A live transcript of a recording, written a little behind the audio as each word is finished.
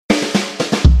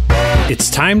It's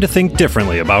time to think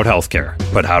differently about healthcare,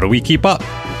 but how do we keep up?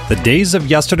 The days of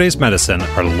yesterday's medicine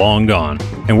are long gone,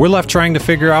 and we're left trying to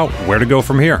figure out where to go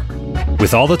from here.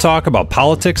 With all the talk about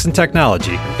politics and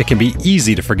technology, it can be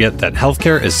easy to forget that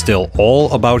healthcare is still all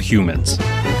about humans.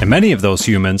 And many of those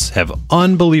humans have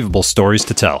unbelievable stories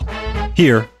to tell.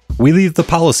 Here, we leave the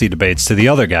policy debates to the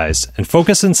other guys and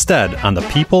focus instead on the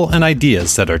people and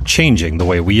ideas that are changing the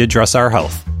way we address our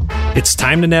health. It's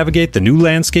time to navigate the new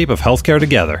landscape of healthcare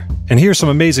together and hear some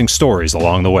amazing stories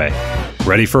along the way.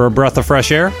 Ready for a breath of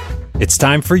fresh air? It's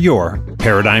time for your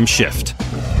paradigm shift.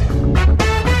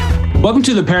 Welcome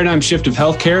to the Paradigm Shift of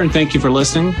Healthcare, and thank you for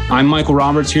listening. I'm Michael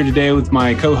Roberts here today with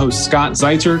my co-host Scott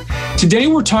Zeitzer. Today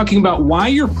we're talking about why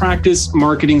your practice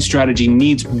marketing strategy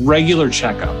needs regular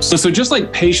checkups. So just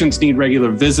like patients need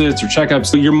regular visits or checkups,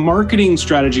 so your marketing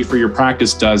strategy for your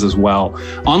practice does as well.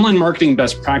 Online marketing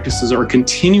best practices are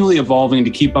continually evolving to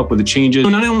keep up with the changes,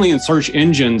 not only in search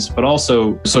engines, but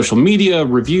also social media,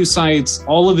 review sites,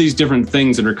 all of these different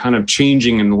things that are kind of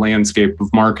changing in the landscape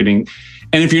of marketing.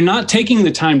 And if you're not taking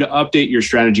the time to update your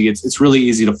strategy, it's really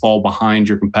easy to fall behind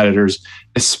your competitors,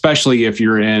 especially if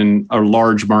you're in a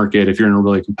large market, if you're in a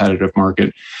really competitive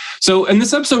market. So in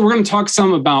this episode, we're going to talk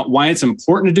some about why it's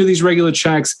important to do these regular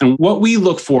checks and what we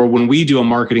look for when we do a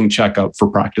marketing checkup for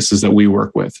practices that we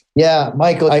work with. Yeah,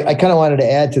 Michael, I kind of wanted to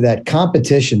add to that.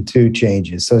 Competition too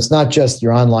changes. So it's not just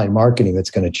your online marketing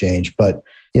that's going to change, but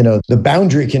the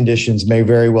boundary conditions may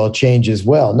very well change as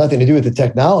well. Nothing to do with the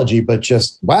technology, but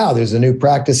just, wow, there's a new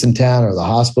practice in town, or the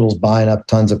hospital's buying up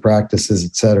tons of practices,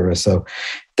 et cetera. So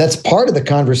that's part of the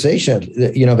conversation,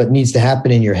 that needs to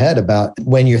happen in your head about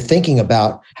when you're thinking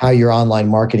about how your online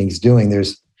marketing is doing.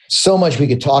 There's so much we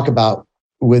could talk about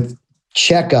with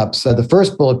checkups. The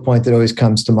first bullet point that always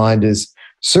comes to mind is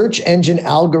search engine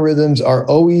algorithms are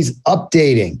always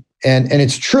updating. And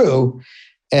it's true.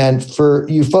 And for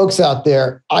you folks out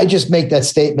there, I just make that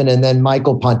statement and then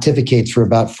Michael pontificates for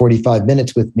about 45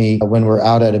 minutes with me when we're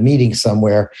out at a meeting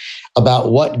somewhere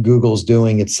about what Google's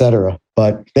doing, et cetera.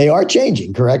 But they are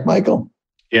changing, correct, Michael?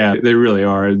 Yeah, they really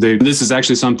are. This is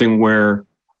actually something where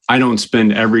I don't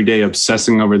spend every day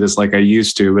obsessing over this like I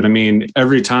used to. But I mean,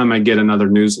 every time I get another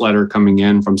newsletter coming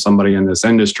in from somebody in this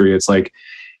industry, it's like,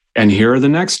 and here are the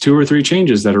next 2 or 3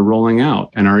 changes that are rolling out.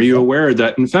 And are you aware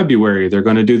that in February, they're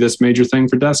going to do this major thing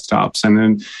for desktops? And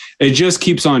then it just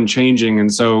keeps on changing.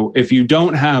 And so if you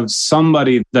don't have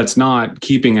somebody that's not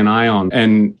keeping an eye on,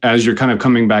 and as you're kind of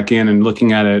coming back in and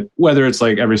looking at it, whether it's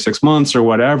like every 6 months or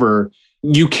whatever,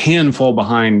 you can fall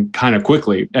behind kind of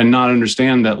quickly and not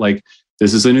understand that like,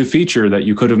 this is a new feature that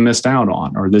you could have missed out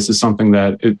on, or this is something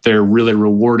that they're really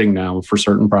rewarding now for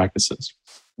certain practices.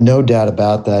 No doubt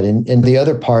about that. And the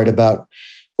other part about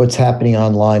what's happening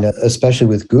online, especially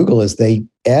with Google, is they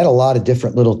add a lot of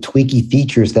different little tweaky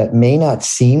features that may not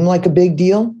seem like a big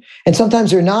deal. And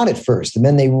sometimes they're not at first. And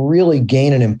then they really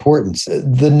gain an importance.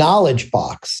 The knowledge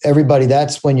box, everybody,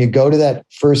 that's when you go to that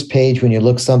first page, when you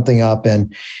look something up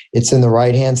and it's in the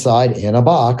right-hand side in a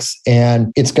box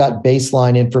and it's got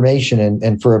baseline information.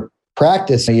 And for a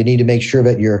practice, you need to make sure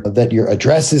that your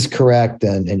address is correct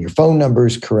and your phone number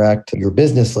is correct, your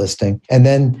business listing. And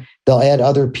then they'll add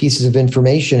other pieces of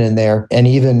information in there and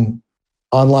even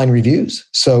online reviews.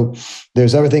 So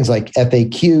there's other things like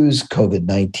FAQs,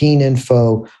 COVID-19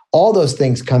 info, all those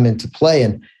things come into play.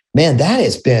 And man, that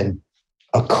has been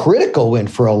a critical win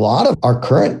for a lot of our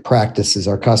current practices,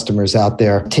 our customers out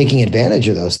there taking advantage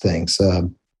of those things.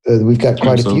 We've got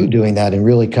quite Absolutely. A few doing that and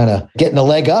really kind of getting a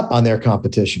leg up on their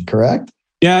competition, correct?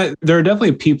 Yeah, there are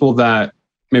definitely people that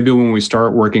maybe when we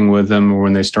start working with them or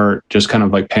when they start just kind of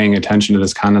like paying attention to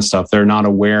this kind of stuff, they're not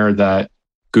aware that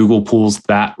Google pulls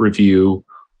that review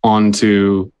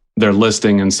onto their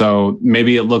listing. And so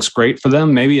maybe it looks great for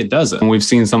them, maybe it doesn't. And we've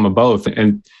seen some of both.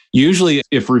 And usually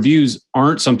if reviews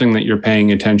aren't something that you're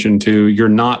paying attention to, you're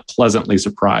not pleasantly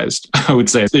surprised, I would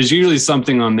say. There's usually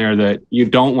something on there that you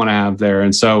don't want to have there.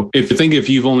 And so if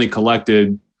you've only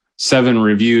collected 7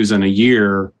 reviews in a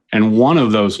year and one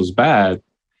of those was bad,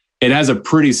 it has a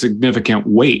pretty significant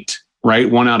weight, right?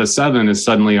 1 out of 7 is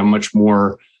suddenly a much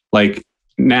more like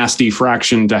nasty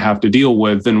fraction to have to deal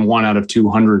with than 1 out of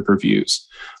 200 reviews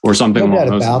or something along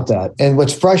those lines. That. And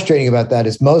what's frustrating about that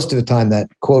is most of the time that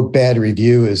quote bad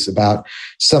review is about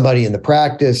somebody in the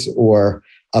practice or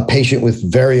a patient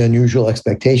with very unusual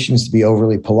expectations to be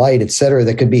overly polite, et cetera,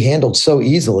 that could be handled so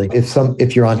easily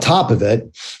if you're on top of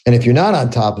it. And if you're not on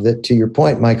top of it, to your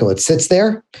point, Michael, it sits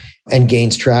there and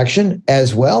gains traction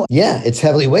as well. Yeah, it's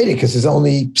heavily weighted because there's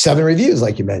only 7 reviews,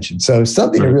 like you mentioned. So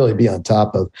something to really be on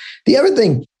top of. The other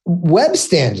thing, web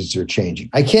standards are changing.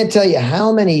 I can't tell you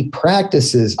how many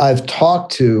practices I've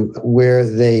talked to where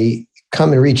they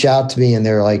come and reach out to me and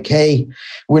they're like, hey,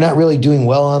 we're not really doing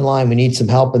well online. We need some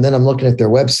help. And then I'm looking at their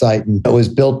website and it was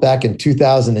built back in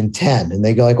 2010. And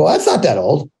they go like, well, that's not that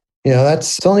old.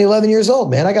 It's only 11 years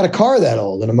old, man. I got a car that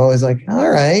old. And I'm always like,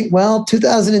 all right, well,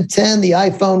 2010, the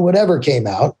iPhone, whatever came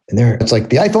out. And it's like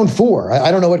the iPhone 4. I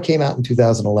don't know what came out in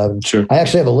 2011. Sure. I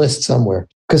actually have a list somewhere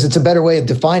because it's a better way of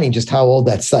defining just how old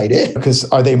that site is. Because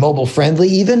are they mobile friendly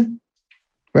even?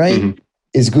 Right? Mm-hmm.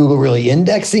 Is Google really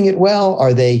indexing it well?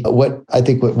 Are they what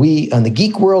we on the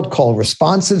geek world call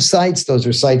responsive sites? Those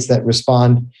are sites that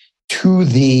respond to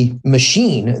the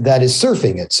machine that is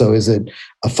surfing it. So is it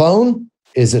a phone?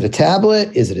 Is it a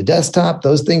tablet? Is it a desktop?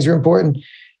 Those things are important.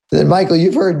 Then, Michael,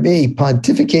 you've heard me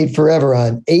pontificate forever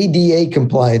on ADA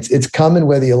compliance. It's coming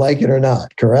whether you like it or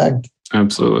not, correct?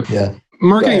 Absolutely. Yeah.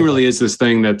 Marketing really is this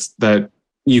thing that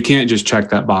you can't just check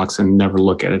that box and never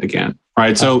look at it again,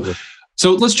 right?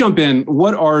 So let's jump in.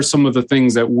 What are some of the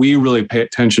things that we really pay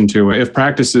attention to if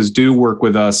practices do work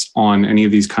with us on any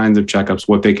of these kinds of checkups,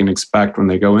 what they can expect when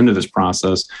they go into this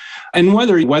process? And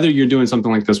whether you're doing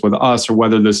something like this with us or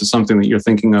whether this is something that you're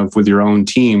thinking of with your own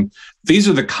team, these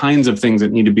are the kinds of things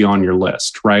that need to be on your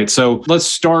list, right? So let's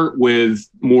start with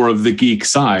more of the geek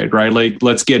side, right? Like,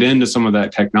 let's get into some of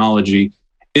that technology.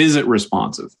 Is it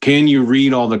responsive? Can you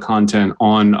read all the content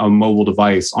on a mobile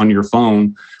device, on your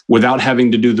phone, without having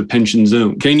to do the pinch and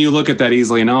zoom? Can you look at that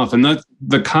easily enough? And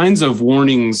the kinds of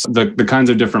warnings, the kinds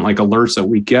of different like alerts that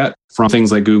we get from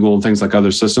things like Google and things like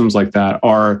other systems like that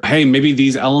are, hey, maybe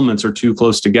these elements are too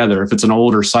close together. If it's an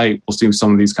older site, we'll see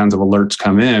some of these kinds of alerts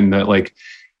come in that like,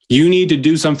 you need to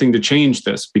do something to change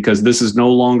this because this is no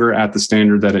longer at the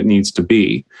standard that it needs to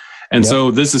be. And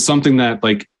so this is something that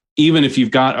like, even if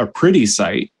you've got a pretty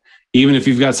site, even if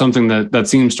you've got something that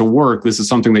seems to work, this is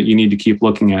something that you need to keep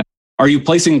looking at. Are you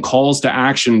placing calls to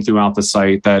action throughout the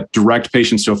site that direct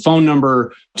patients to a phone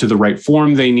number, to the right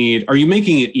form they need? Are you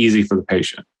making it easy for the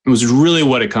patient? It was really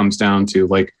what it comes down to.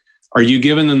 Like, are you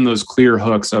giving them those clear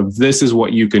hooks of this is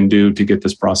what you can do to get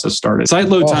this process started? Site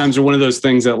load times are one of those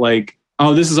things that like,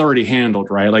 oh, this is already handled,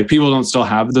 right? Like people don't still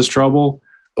have this trouble.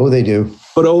 Oh, they do.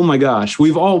 But oh my gosh,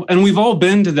 we've all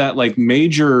been to that like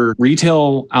major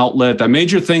retail outlet, that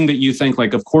major thing that you think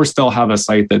like, of course they'll have a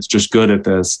site that's just good at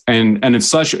this. And it's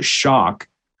such a shock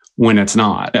when it's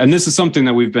not. And this is something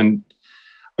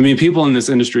that people in this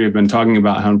industry have been talking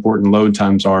about how important load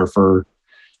times are for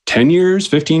 10 years,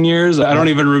 15 years. I don't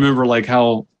even remember like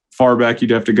how far back you'd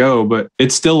have to go, but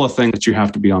it's still a thing that you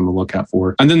have to be on the lookout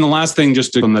for. And then the last thing,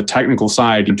 just on the technical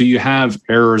side, do you have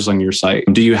errors on your site?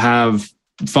 Do you have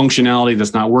functionality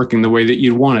that's not working the way that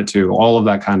you'd want it to? All of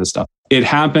that kind of stuff. It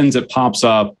happens, it pops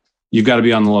up. You've got to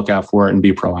be on the lookout for it and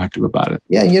be proactive about it.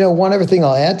 Yeah, one other thing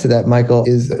I'll add to that, Michael,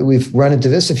 is we've run into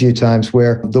this a few times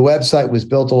where the website was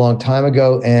built a long time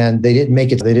ago and they didn't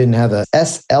make it. They didn't have a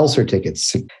SL certificate,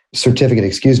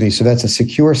 So that's a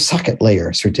secure socket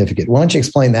layer certificate. Why don't you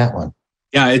explain that one?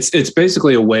 Yeah, it's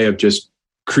basically a way of just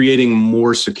creating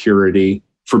more security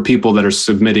for people that are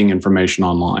submitting information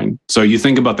online. So you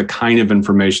think about the kind of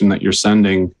information that you're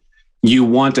sending, you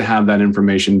want to have that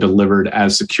information delivered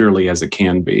as securely as it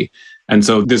can be. And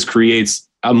so this creates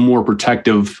a more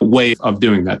protective way of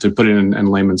doing that, to put it in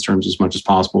layman's terms as much as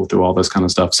possible through all this kind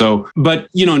of stuff. So, but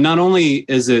not only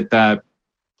is it that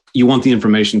you want the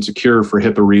information secure for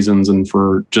HIPAA reasons and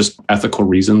for just ethical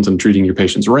reasons and treating your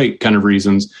patients right kind of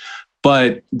reasons,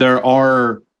 but there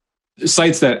are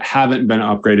sites that haven't been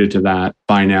upgraded to that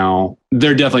by now.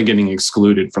 They're definitely getting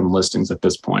excluded from listings at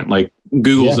this point. Like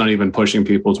Google's not even pushing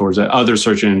people towards it. Other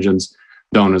search engines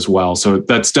don't as well. So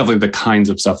that's definitely the kinds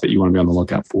of stuff that you want to be on the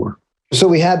lookout for. So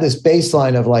we have this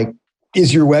baseline of like,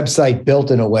 is your website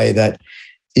built in a way that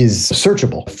is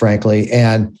searchable, frankly?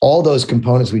 And all those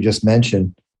components we just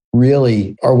mentioned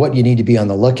really are what you need to be on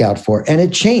the lookout for. And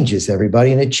it changes,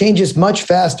 everybody. And it changes much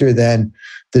faster than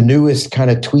the newest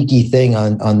kind of tweaky thing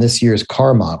on this year's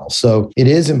car model. So it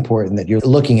is important that you're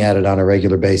looking at it on a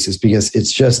regular basis because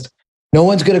it's just, no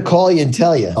one's going to call you and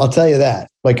tell you. I'll tell you that.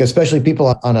 Like, especially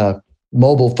people on a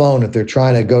mobile phone, if they're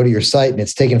trying to go to your site and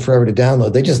it's taking forever to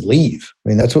download, they just leave. I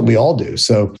mean, that's what we all do.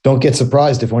 So don't get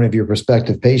surprised if one of your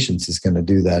prospective patients is going to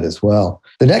do that as well.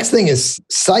 The next thing is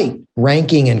site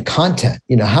ranking and content,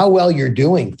 how well you're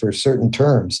doing for certain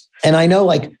terms. And I know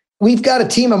like, we've got a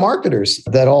team of marketers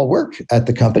that all work at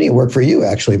the company, work for you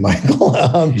actually, Michael.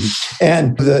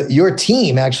 And your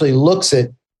team actually looks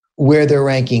at where they're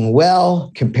ranking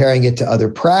well, comparing it to other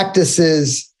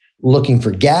practices, looking for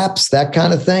gaps, that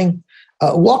kind of thing.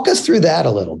 Walk us through that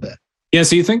a little bit. Yeah,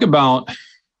 so you think about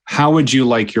how would you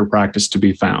like your practice to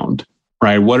be found,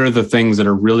 right? What are the things that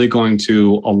are really going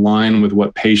to align with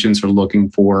what patients are looking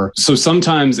for? So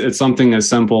sometimes it's something as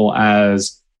simple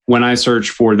as when I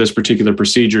search for this particular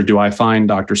procedure, do I find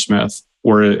Dr. Smith,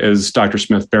 or is Dr.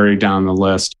 Smith buried down the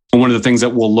list? And one of the things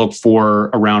that we'll look for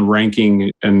around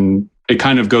ranking, and it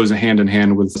kind of goes hand in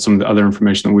hand with some of the other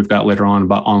information that we've got later on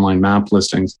about online map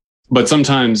listings. But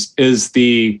sometimes is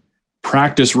the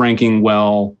practice ranking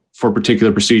well for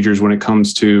particular procedures when it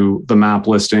comes to the map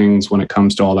listings, when it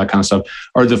comes to all that kind of stuff?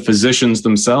 Are the physicians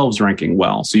themselves ranking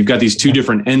well? So you've got these two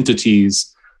different entities,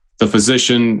 the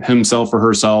physician himself or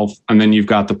herself, and then you've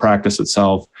got the practice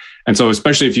itself. And so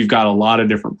especially if you've got a lot of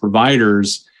different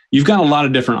providers, you've got a lot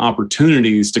of different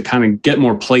opportunities to kind of get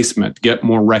more placement, get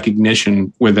more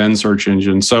recognition within search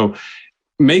engines. So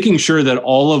making sure that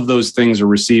all of those things are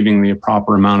receiving the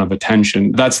proper amount of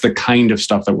attention, that's the kind of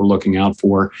stuff that we're looking out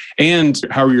for. And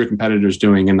how are your competitors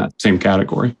doing in that same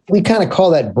category? We kind of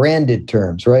call that branded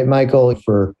terms, right, Michael?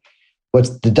 For what's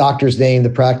the doctor's name,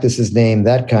 the practice's name,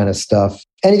 that kind of stuff.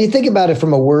 And if you think about it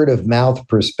from a word of mouth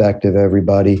perspective,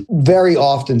 everybody, very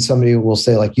often somebody will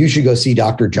say, like, you should go see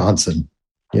Dr. Johnson.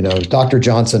 You know, Dr.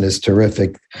 Johnson is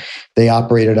terrific. They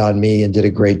operated on me and did a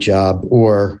great job.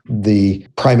 Or the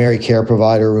primary care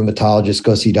provider, rheumatologist,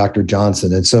 go see Dr.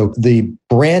 Johnson. And so the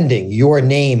branding, your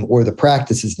name or the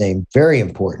practice's name, very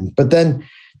important. But then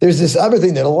there's this other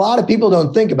thing that a lot of people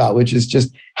don't think about, which is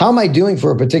just how am I doing for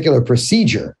a particular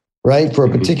procedure, right? For a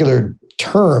particular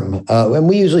term. And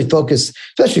we usually focus,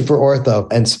 especially for ortho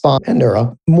and spine and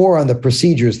neuro, more on the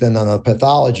procedures than on the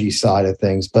pathology side of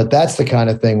things. But that's the kind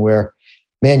of thing where,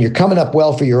 man, you're coming up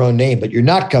well for your own name, but you're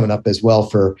not coming up as well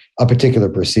for a particular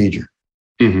procedure.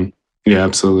 Mm-hmm. Yeah,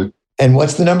 absolutely. And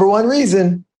what's the number one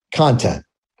reason? Content,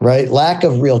 right? Lack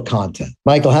of real content.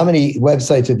 Michael, how many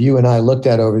websites have you and I looked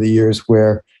at over the years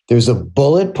where there's a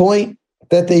bullet point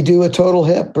that they do a total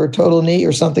hip or total knee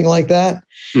or something like that,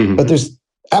 but there's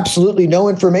absolutely no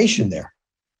information there.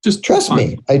 Just trust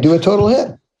me, I do a total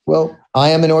hip. Well, I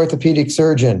am an orthopedic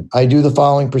surgeon. I do the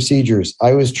following procedures.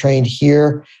 I was trained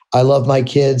here. I love my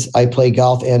kids. I play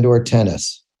golf and or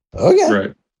tennis.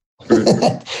 Okay.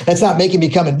 Right. That's not making me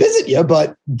come and visit you,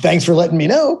 but thanks for letting me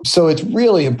know. So it's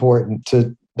really important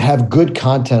to have good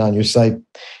content on your site.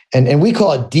 And we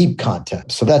call it deep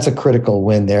content. So that's a critical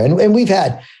win there. And we've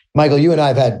had, Michael, you and I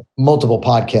have had multiple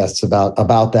podcasts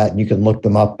about that, and you can look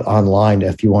them up online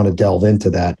if you want to delve into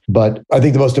that. But I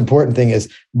think the most important thing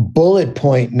is bullet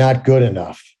point, not good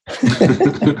enough.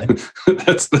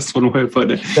 That's one way of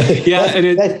putting it.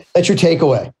 Yeah, that's your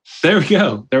takeaway. There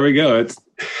we go.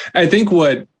 I think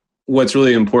what's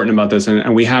really important about this,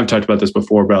 and we have talked about this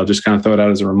before, but I'll just kind of throw it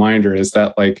out as a reminder, is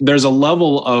that like there's a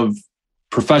level of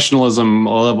professionalism,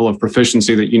 a level of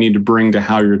proficiency that you need to bring to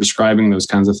how you're describing those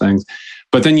kinds of things.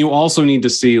 But then you also need to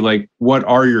see, like, what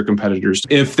are your competitors?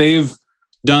 If they've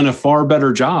done a far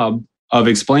better job of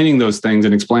explaining those things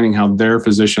and explaining how their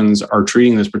physicians are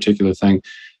treating this particular thing,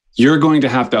 you're going to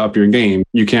have to up your game.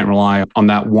 You can't rely on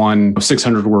that one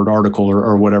 600-word article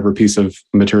or whatever piece of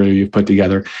material you've put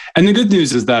together. And the good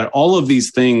news is that all of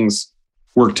these things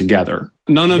work together.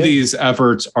 None of these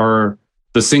efforts are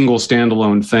the single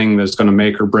standalone thing that's going to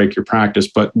make or break your practice,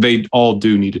 but they all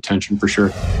do need attention for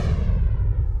sure.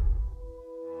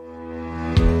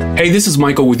 Hey, this is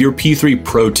Michael with your P3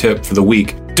 Pro tip for the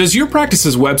week. Does your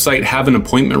practice's website have an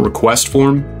appointment request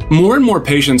form? More and more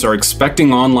patients are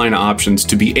expecting online options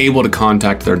to be able to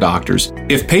contact their doctors.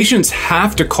 If patients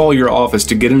have to call your office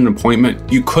to get an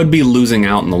appointment, you could be losing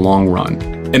out in the long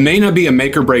run. It may not be a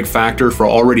make or break factor for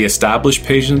already established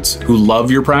patients who love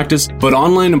your practice, but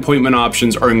online appointment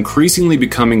options are increasingly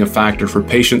becoming a factor for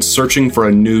patients searching for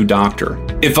a new doctor.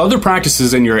 If other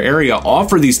practices in your area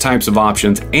offer these types of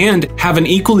options and have an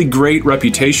equally great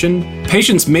reputation,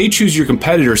 patients may choose your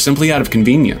competitor simply out of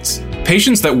convenience.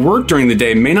 Patients that work during the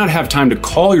day may not have time to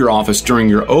call your office during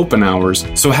your open hours,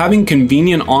 so having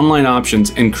convenient online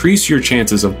options increase your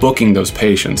chances of booking those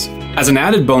patients. As an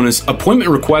added bonus,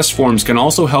 appointment request forms can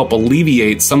also help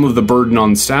alleviate some of the burden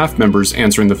on staff members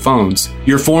answering the phones.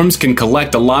 Your forms can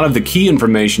collect a lot of the key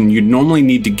information you'd normally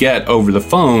need to get over the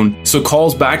phone, so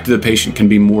calls back to the patient can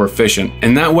be more efficient.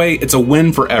 And that way, it's a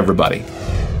win for everybody.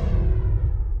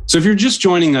 So if you're just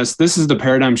joining us, this is the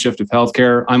Paradigm Shift of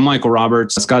Healthcare. I'm Michael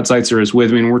Roberts. Scott Zeitzer is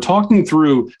with me, and we're talking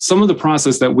through some of the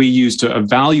process that we use to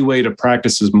evaluate a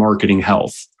practice's marketing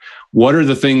health. What are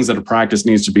the things that a practice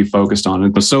needs to be focused on?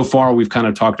 And so far, we've kind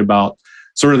of talked about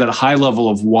sort of that high level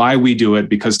of why we do it,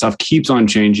 because stuff keeps on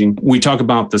changing. We talk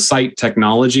about the site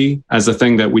technology as a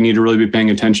thing that we need to really be paying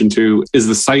attention to. Is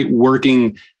the site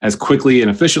working as quickly and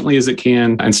efficiently as it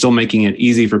can and still making it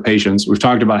easy for patients? We've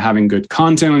talked about having good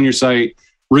content on your site.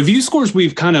 Review scores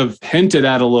we've kind of hinted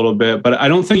at a little bit, but I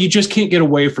don't think you just can't get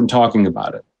away from talking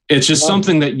about it. It's just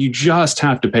something that you just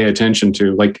have to pay attention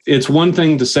to. Like, it's one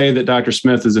thing to say that Dr.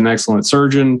 Smith is an excellent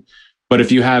surgeon, but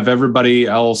if you have everybody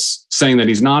else saying that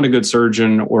he's not a good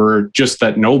surgeon, or just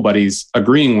that nobody's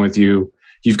agreeing with you,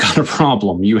 you've got a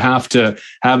problem. You have to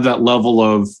have that level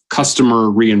of customer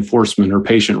reinforcement or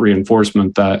patient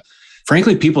reinforcement that,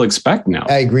 frankly, people expect now.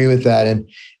 I agree with that. And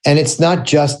it's not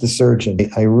just the surgeon.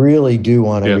 I really do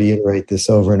want to reiterate this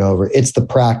over and over. It's the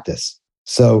practice.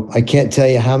 So I can't tell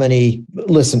you how many,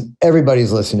 listen,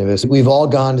 everybody's listening to this. We've all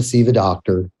gone to see the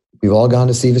doctor. We've all gone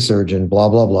to see the surgeon, blah,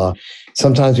 blah, blah.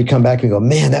 Sometimes we come back and go,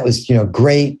 man, that was,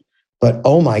 great. But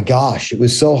oh my gosh, it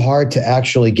was so hard to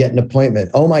actually get an appointment.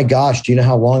 Oh my gosh, do you know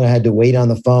how long I had to wait on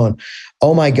the phone?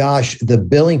 Oh my gosh, the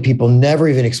billing people never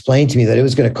even explained to me that it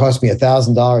was going to cost me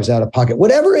 $1,000 out of pocket,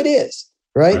 whatever it is,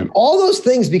 right? All those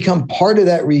things become part of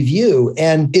that review.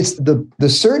 And it's the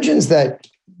surgeons that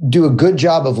do a good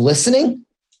job of listening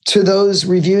to those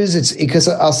reviews. It's because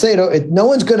I'll say it, no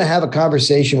one's going to have a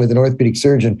conversation with an orthopedic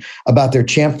surgeon about their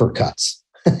chamfer cuts.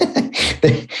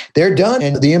 They're done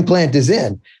and the implant is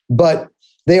in, but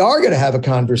they are going to have a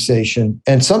conversation,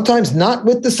 and sometimes not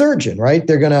with the surgeon, right?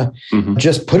 They're going to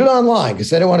just put it online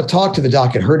because they don't want to talk to the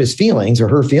doc and hurt his feelings or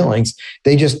her feelings.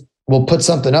 They just will put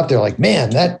something up there like,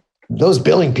 man, those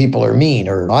billing people are mean,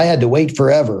 or I had to wait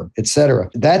forever, et cetera.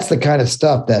 That's the kind of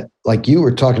stuff that, like you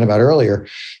were talking about earlier,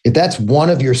 if that's one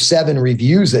of your 7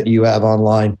 reviews that you have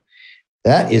online,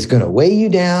 that is going to weigh you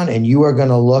down and you are going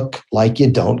to look like you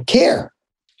don't care.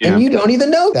 Yeah. And you don't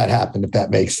even know that happened, if that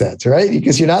makes sense, right?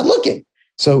 Because you're not looking.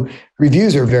 So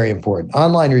reviews are very important.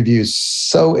 Online reviews,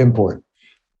 so important.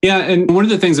 Yeah. And one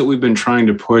of the things that we've been trying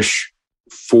to push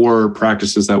for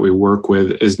practices that we work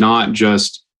with is not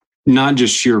just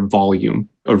sheer volume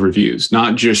of reviews,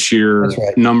 not just sheer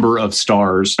number of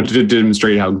stars to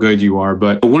demonstrate how good you are.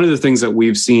 But one of the things that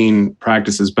we've seen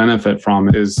practices benefit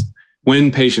from is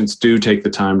when patients do take the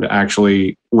time to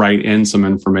actually write in some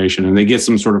information and they get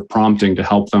some sort of prompting to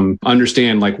help them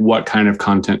understand like what kind of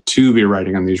content to be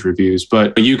writing on these reviews.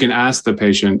 But you can ask the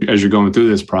patient as you're going through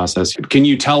this process, can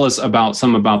you tell us about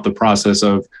the process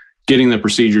of getting the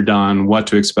procedure done, what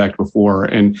to expect before?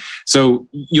 And so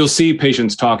you'll see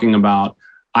patients talking about,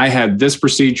 I had this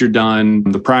procedure done.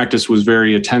 The practice was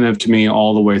very attentive to me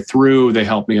all the way through. They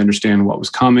helped me understand what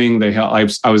was coming. I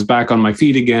was back on my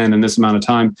feet again in this amount of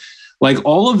time. Like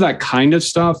all of that kind of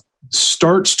stuff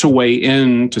starts to weigh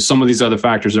into some of these other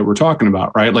factors that we're talking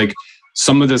about, right? Like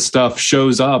some of this stuff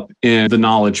shows up in the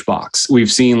knowledge box.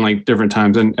 We've seen like different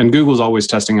times, and Google's always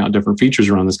testing out different features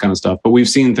around this kind of stuff, but we've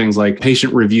seen things like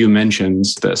patient review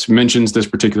mentions this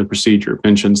particular procedure,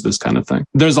 mentions this kind of thing.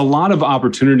 There's a lot of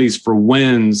opportunities for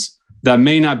wins that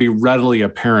may not be readily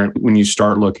apparent when you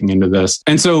start looking into this.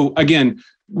 And so again,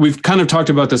 we've kind of talked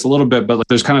about this a little bit, but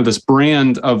there's kind of this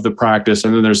brand of the practice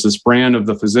and then there's this brand of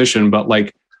the physician, but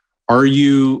like, are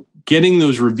you getting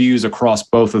those reviews across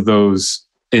both of those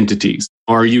entities?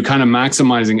 Are you kind of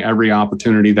maximizing every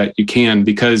opportunity that you can?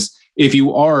 Because if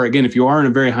you are in a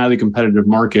very highly competitive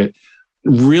market,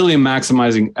 really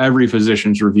maximizing every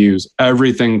physician's reviews,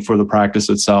 everything for the practice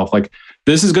itself, like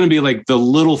this is going to be like the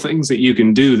little things that you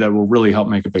can do that will really help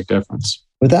make a big difference.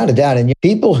 Without a doubt. And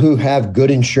people who have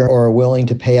good insurance or are willing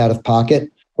to pay out of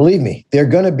pocket, believe me, they're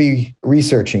going to be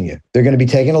researching you. They're going to be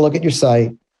taking a look at your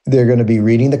site. They're going to be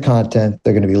reading the content.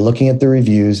 They're going to be looking at the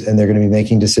reviews, and they're going to be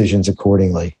making decisions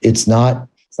accordingly. It's not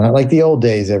like the old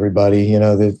days, everybody,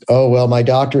 my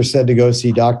doctor said to go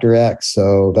see Dr. X,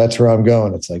 so that's where I'm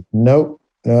going. It's like, nope,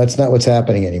 no, that's not what's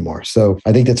happening anymore. So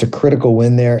I think that's a critical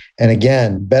win there. And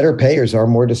again, better payers are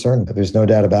more discerning. There's no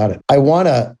doubt about it. I want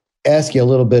to ask you a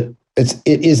little bit. It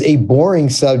is a boring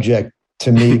subject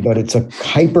to me, but it's a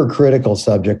hypercritical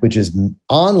subject, which is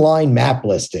online map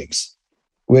listings,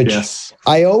 which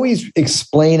I always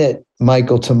explain it,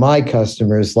 Michael, to my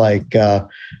customers like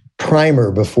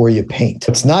primer before you paint.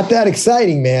 It's not that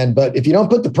exciting, man, but if you don't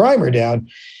put the primer down,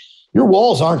 your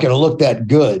walls aren't going to look that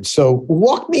good. So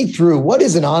walk me through, what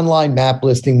is an online map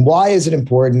listing? Why is it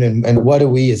important? And what do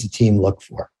we as a team look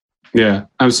for? Yeah,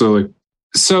 absolutely.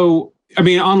 So,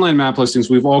 online map listings,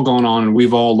 we've all gone on and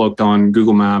we've all looked on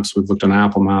Google Maps. We've looked on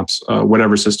Apple Maps,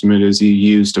 whatever system it is you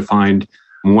use to find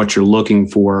what you're looking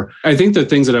for. I think the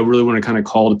things that I really want to kind of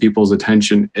call to people's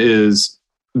attention is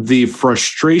the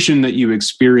frustration that you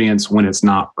experience when it's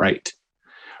not right.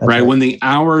 Right? When the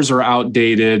hours are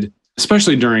outdated,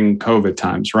 especially during COVID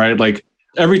times, right? Like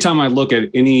every time I look at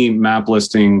any map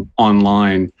listing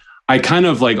online, I kind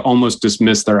of like almost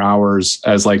dismiss their hours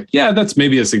as like, yeah, that's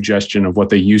maybe a suggestion of what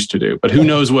they used to do, but who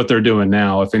knows what they're doing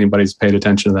now, if anybody's paid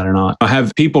attention to that or not. I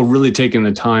have people really taking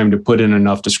the time to put in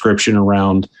enough description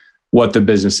around what the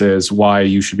business is, why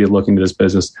you should be looking to this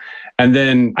business. And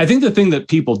then I think the thing that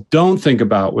people don't think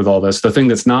about with all this, the thing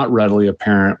that's not readily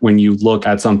apparent when you look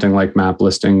at something like map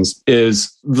listings,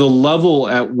 is the level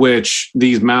at which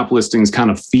these map listings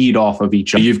kind of feed off of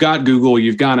each other. You've got Google,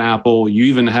 you've got Apple, you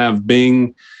even have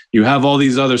Bing, you have all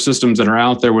these other systems that are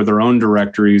out there with their own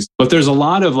directories. But there's a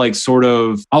lot of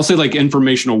I'll say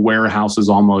informational warehouses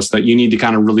almost that you need to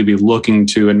kind of really be looking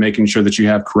to and making sure that you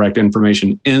have correct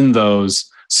information in those,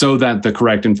 so that the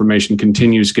correct information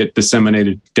continues to get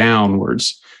disseminated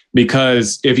downwards.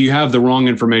 Because if you have the wrong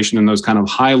information in those kind of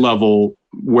high level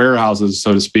warehouses,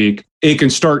 so to speak, it can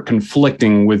start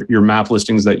conflicting with your map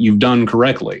listings that you've done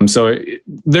correctly. So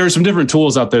there are some different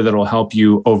tools out there that will help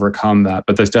you overcome that,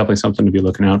 but that's definitely something to be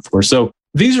looking out for. So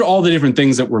these are all the different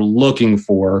things that we're looking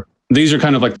for. These are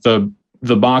kind of like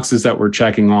the boxes that we're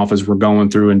checking off as we're going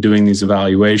through and doing these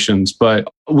evaluations. But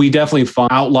we definitely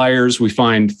find outliers. We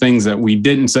find things that we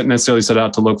didn't necessarily set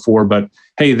out to look for, but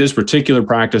hey, this particular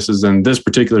practice is in this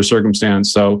particular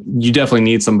circumstance. So you definitely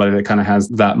need somebody that kind of has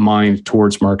that mind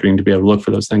towards marketing to be able to look for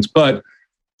those things. But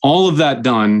all of that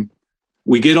done,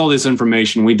 we get all this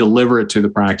information, we deliver it to the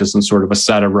practice in sort of a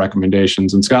set of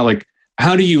recommendations. And Scott,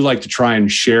 how do you like to try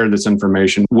and share this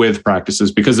information with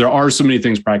practices? Because there are so many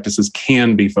things practices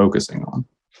can be focusing on.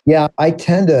 Yeah, I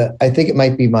think it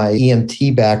might be my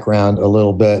EMT background a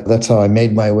little bit. That's how I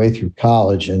made my way through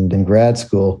college. And in grad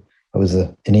school, I was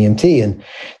an EMT, and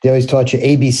they always taught you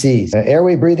ABCs,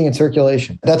 airway, breathing, and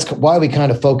circulation. That's why we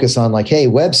kind of focus on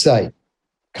website,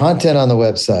 content on the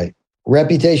website,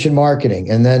 reputation marketing.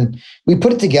 And then we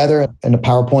put it together in a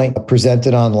PowerPoint, present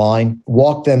it online,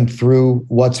 walk them through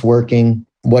what's working,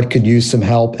 what could use some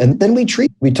help. And then we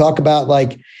talk about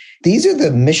these are the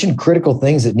mission critical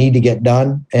things that need to get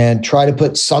done, and try to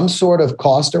put some sort of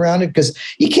cost around it, because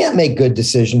you can't make good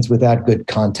decisions without good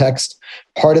context.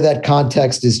 Part of that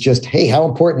context is just, hey, how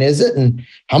important is it? And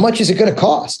how much is it going to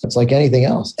cost? It's like anything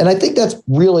else. And I think that's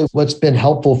really what's been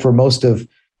helpful for most of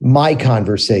my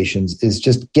conversations, is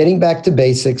just getting back to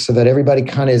basics so that everybody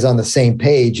kind of is on the same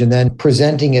page, and then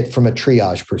presenting it from a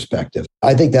triage perspective.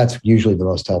 I think that's usually the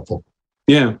most helpful.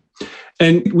 Yeah.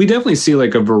 And we definitely see a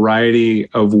variety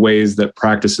of ways that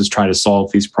practices try to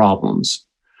solve these problems,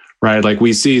 right?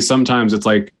 We see sometimes it's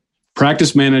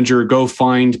practice manager, go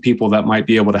find people that might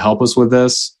be able to help us with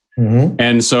this. Mm-hmm.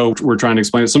 And so we're trying to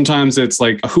explain it. Sometimes it's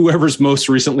whoever's most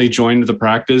recently joined the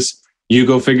practice, you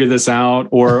go figure this out.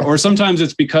 Or sometimes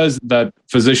it's because that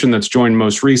physician that's joined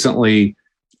most recently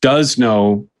does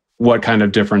know what kind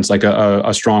of difference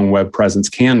a strong web presence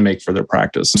can make for their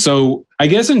practice. So I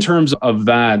guess in terms of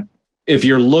that, if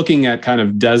you're looking at kind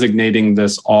of designating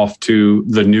this off to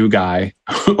the new guy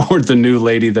or the new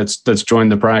lady that's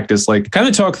joined the practice, kind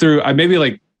of talk through,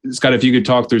 maybe Scott, if you could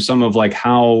talk through some of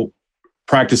how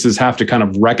practices have to kind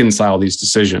of reconcile these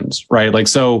decisions, right?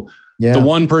 The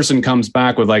one person comes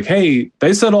back with hey,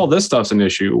 they said all this stuff's an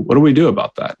issue. What do we do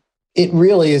about that? It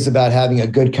really is about having a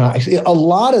good a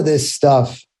lot of this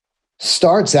stuff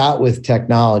starts out with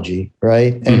technology,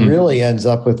 right? And mm-hmm. really ends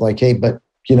up with hey, but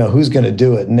who's going to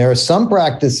do it? And there are some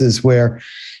practices where,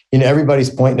 everybody's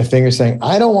pointing a finger saying,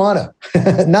 I don't want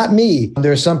to, not me.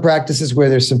 There are some practices where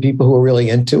there's some people who are really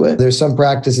into it. There's some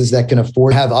practices that can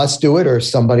afford to have us do it or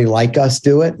somebody like us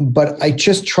do it. But I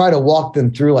just try to walk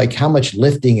them through how much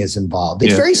lifting is involved.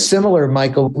 It's very similar,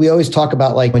 Michael. We always talk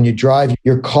about when you drive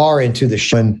your car into the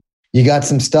show and you got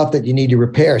some stuff that you need to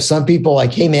repair. Some people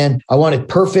hey man, I want it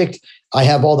perfect. I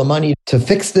have all the money to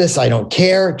fix this. I don't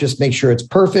care. Just make sure it's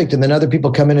perfect. And then other people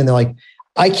come in and they're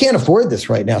I can't afford this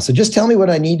right now. So just tell me what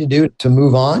I need to do to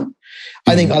move on.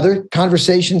 Mm-hmm. I think other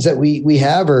conversations that we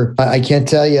have are, I can't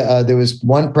tell you, there was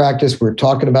one practice we're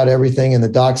talking about everything and the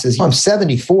doc says, I'm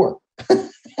 74.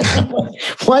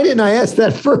 Why didn't I ask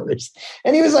that first?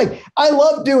 And he was I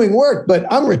love doing work, but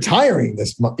I'm retiring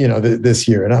this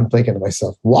year. And I'm thinking to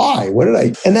myself, why? What did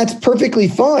I? And that's perfectly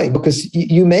fine, because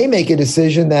you may make a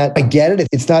decision that I get it.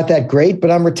 It's not that great,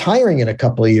 but I'm retiring in a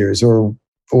couple of years, or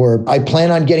I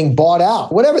plan on getting bought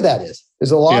out, whatever that is.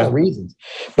 There's a lot of reasons.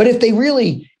 But if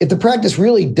the practice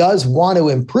really does want to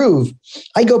improve,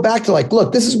 I go back to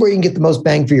look, this is where you can get the most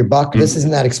bang for your buck. Mm-hmm. This isn't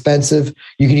that expensive.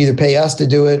 You can either pay us to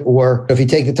do it, or if you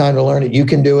take the time to learn it, you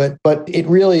can do it. But it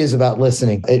really is about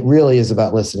listening. It really is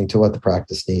about listening to what the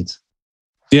practice needs.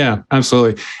 Yeah,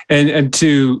 absolutely. And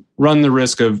to run the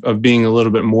risk of being a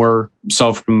little bit more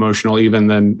self-promotional even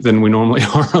than we normally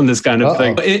are on this kind of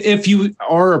thing. If you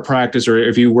are a practice, or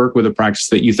if you work with a practice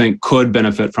that you think could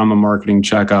benefit from a marketing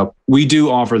checkup, we do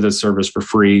offer this service for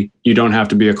free. You don't have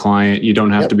to be a client. You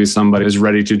don't have to be somebody who's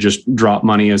ready to just drop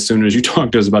money as soon as you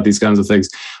talk to us about these kinds of things.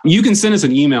 You can send us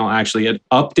an email actually at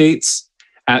updates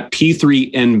at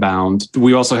P3Inbound.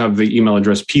 We also have the email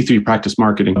address P3 Practice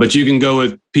Marketing, but you can go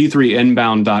with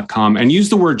P3Inbound.com and use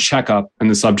the word checkup in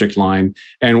the subject line.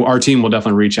 And our team will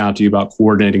definitely reach out to you about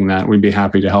coordinating that. We'd be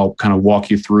happy to help kind of walk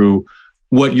you through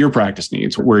what your practice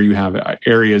needs, where you have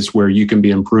areas where you can be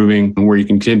improving and where you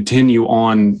can continue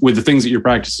on with the things that your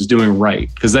practice is doing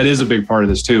right. Because that is a big part of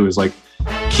this too, is like,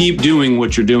 keep doing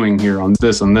what you're doing here on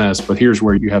this and this, but here's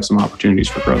where you have some opportunities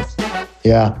for growth.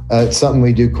 Yeah, it's something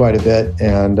we do quite a bit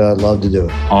and love to do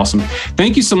it. Awesome.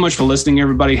 Thank you so much for listening,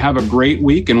 everybody. Have a great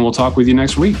week, and we'll talk with you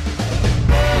next week.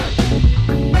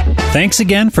 Thanks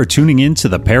again for tuning in to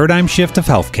the Paradigm Shift of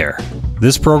Healthcare.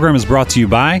 This program is brought to you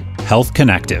by Health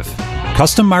Connective,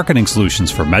 custom marketing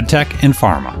solutions for medtech and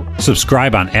pharma.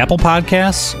 Subscribe on Apple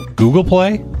Podcasts, Google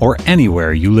Play, or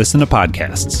anywhere you listen to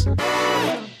podcasts.